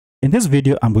In this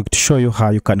video, I'm going to show you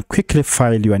how you can quickly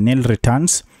file your nil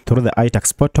returns through the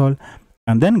iTax portal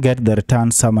and then get the return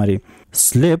summary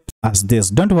slip as this.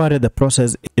 Don't worry, the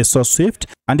process is so swift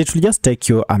and it will just take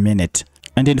you a minute.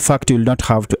 And in fact, you will not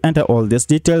have to enter all these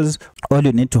details. All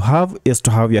you need to have is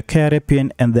to have your KRA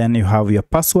PIN and then you have your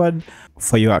password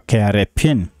for your KRA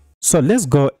PIN. So let's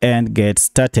go and get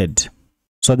started.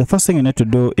 So the first thing you need to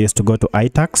do is to go to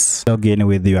iTax, log in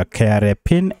with your KRA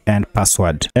PIN and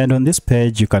password. And on this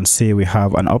page, you can see we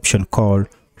have an option called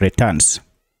returns.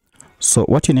 So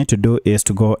what you need to do is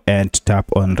to go and tap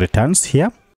on returns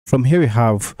here. From here, we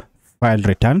have file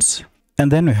returns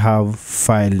and then we have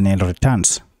file nil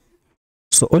returns.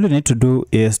 So all you need to do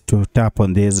is to tap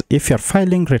on this. If you're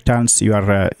filing returns, you have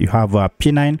a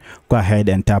P9, go ahead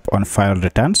and tap on file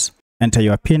returns. Enter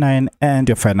your P9 and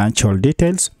your financial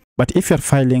details. But if you're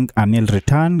filing a nil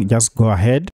return, just go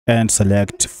ahead and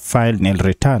select file nil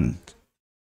return.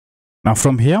 Now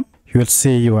from here, you will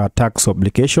see your tax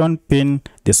obligation PIN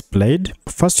displayed.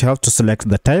 First, you have to select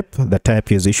the type. The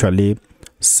type is usually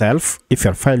self if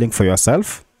you're filing for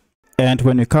yourself. And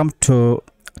when you come to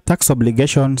tax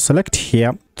obligation, select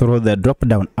here through the drop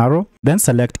down arrow, then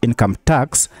select income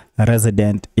tax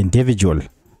resident individual.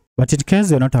 But in case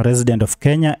you're not a resident of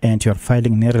Kenya and you're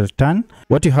filing nil return,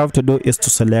 what you have to do is to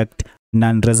select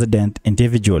non-resident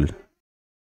individual.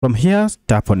 From here,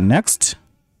 tap on next,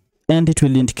 and it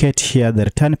will indicate here the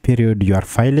return period you are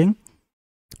filing.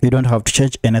 You don't have to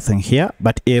change anything here,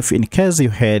 but if in case you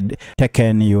had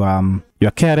taken your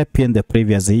KRA PIN the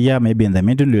previous year, maybe in the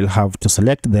middle, you'll have to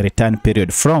select the return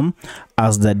period from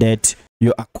as the date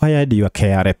you acquired your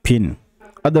KRA PIN.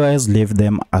 Otherwise, leave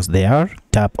them as they are.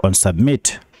 Tap on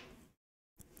submit.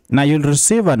 Now you'll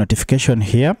receive a notification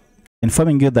here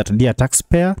informing you that, dear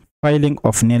taxpayer, filing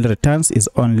of nil returns is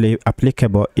only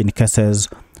applicable in cases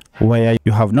where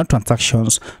you have no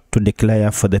transactions to declare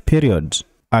for the period.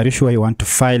 Are you sure you want to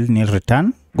file nil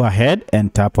return? Go ahead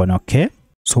and tap on OK.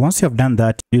 So once you have done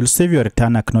that, you'll save your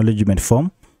return acknowledgement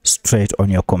form straight on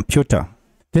your computer.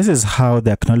 This is how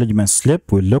the acknowledgement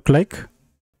slip will look like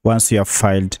once you have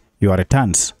filed your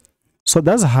returns. So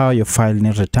that's how you file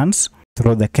nil returns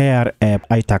through the KRA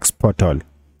Itax portal.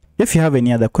 If you have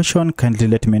any other question, kindly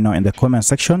let me know in the comment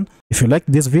section. If you like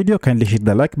this video, kindly hit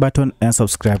the like button and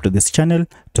subscribe to this channel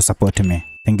to support me.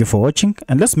 Thank you for watching,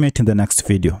 and let's meet in the next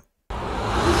video.